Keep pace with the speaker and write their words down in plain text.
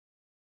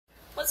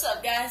What's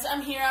up, guys?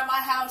 I'm here at my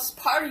house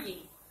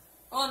partying.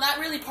 Well, not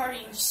really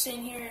partying, just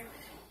sitting here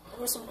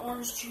with some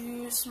orange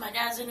juice. My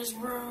dad's in his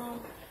room.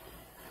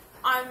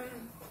 I'm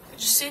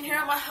just sitting here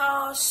at my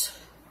house.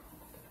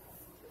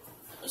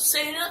 I'm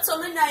staying up till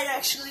midnight,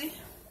 actually.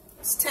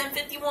 It's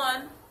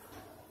 10:51.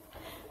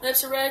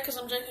 Lips are red because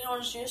I'm drinking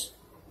orange juice.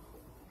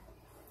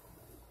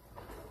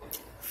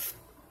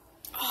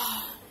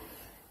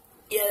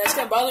 Yeah, that's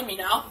gonna bother me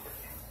now.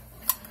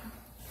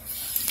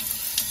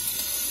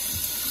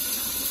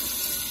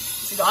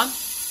 Is it gone?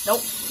 Nope.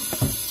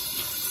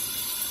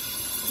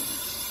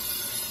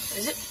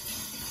 Is it?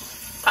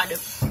 Kind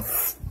of.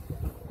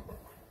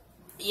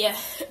 Yeah.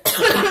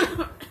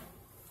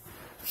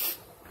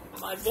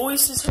 My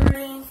voice is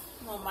hurting.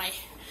 Well, my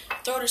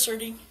throat is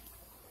hurting.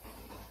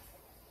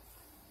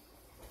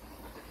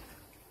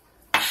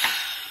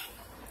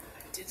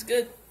 It's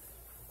good.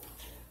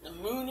 The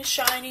moon is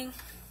shining.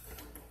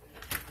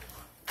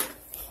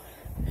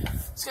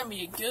 It's gonna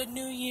be a good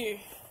new year.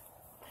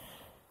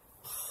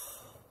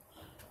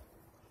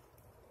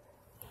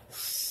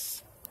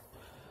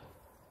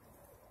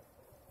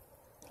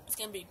 It's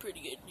gonna be a pretty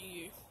good new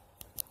year.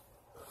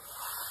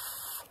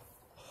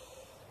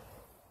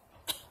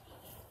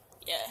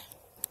 Yeah,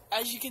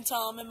 as you can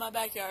tell, I'm in my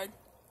backyard.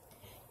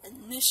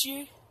 And this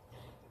year,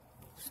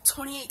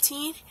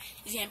 2018,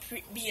 is gonna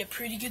be a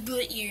pretty good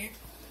lit year.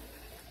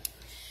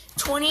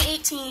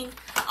 2018,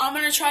 I'm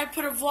gonna try to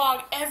put a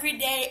vlog every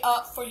day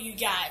up for you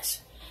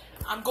guys.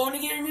 I'm going to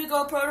get a new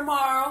GoPro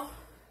tomorrow,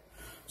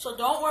 so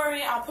don't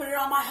worry. I'll put it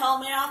on my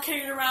helmet. I'll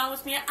carry it around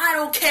with me. I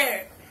don't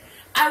care.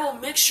 I will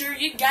make sure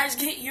you guys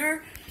get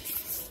your.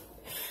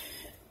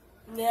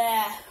 Nah,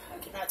 I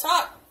cannot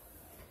talk.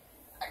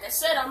 Like I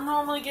said, I'm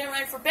normally getting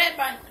ready for bed,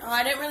 but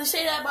I didn't really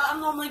say that. But I'm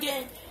normally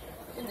getting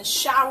in the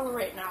shower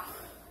right now.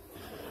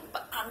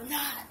 But I'm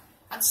not.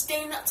 I'm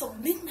staying up till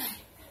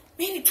midnight,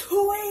 maybe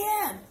 2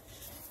 a.m.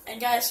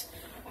 And guys,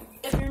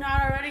 if you're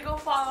not already, go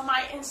follow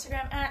my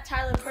Instagram at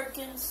Tyler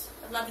Perkins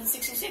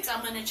 1166.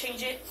 I'm gonna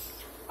change it.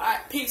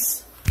 Alright,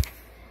 peace.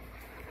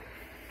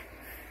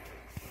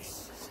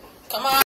 Come on.